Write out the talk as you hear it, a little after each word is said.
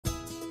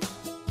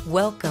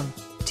Welcome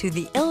to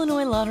the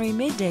Illinois Lottery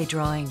Midday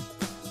Drawing.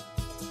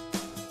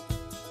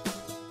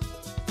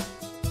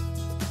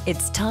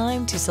 It's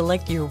time to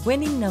select your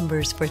winning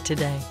numbers for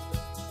today.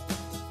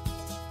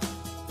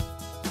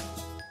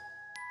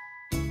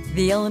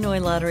 The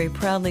Illinois Lottery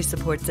proudly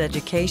supports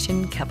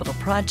education, capital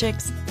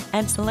projects,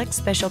 and select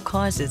special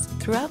causes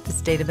throughout the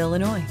state of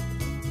Illinois.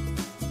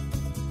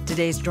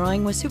 Today's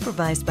drawing was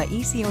supervised by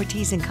E.C.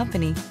 Ortiz &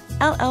 Company,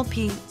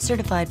 LLP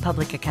Certified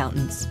Public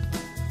Accountants.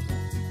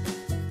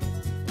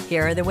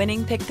 Here are the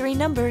winning Pick 3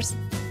 numbers: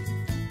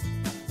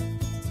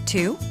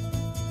 2,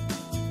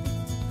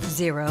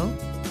 0,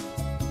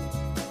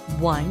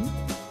 1,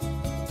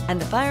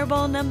 and the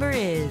fireball number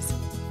is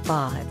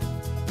 5.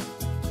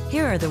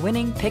 Here are the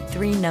winning Pick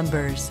 3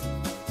 numbers: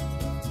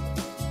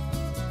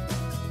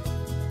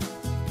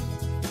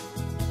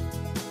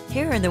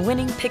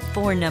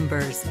 4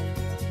 numbers: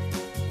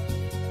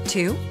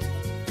 2,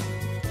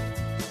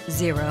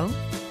 0,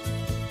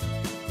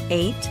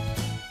 8,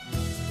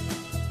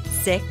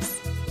 6,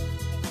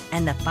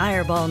 and the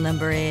fireball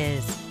number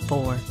is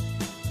 4.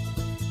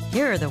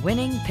 Here are the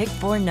winning Pick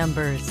 4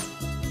 numbers: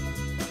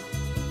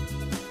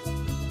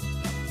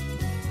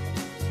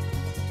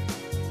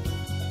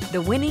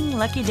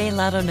 Lucky Day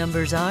Lotto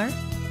numbers are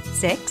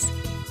 6,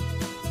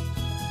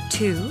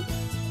 2,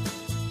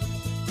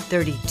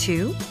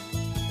 32,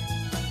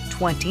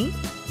 20,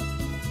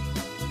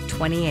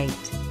 28.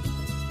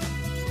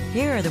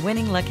 Here are the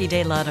winning Lucky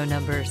Day Lotto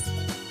numbers: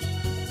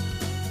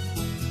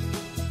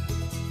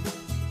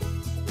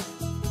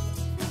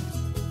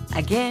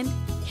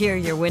 'Here are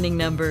your winning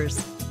numbers: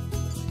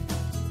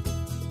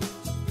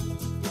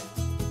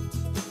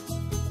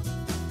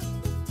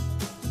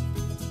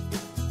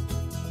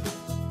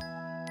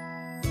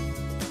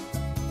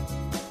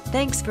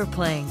 Thanks for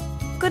playing.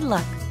 Good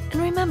luck,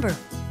 and remember,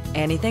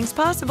 anything's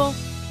possible.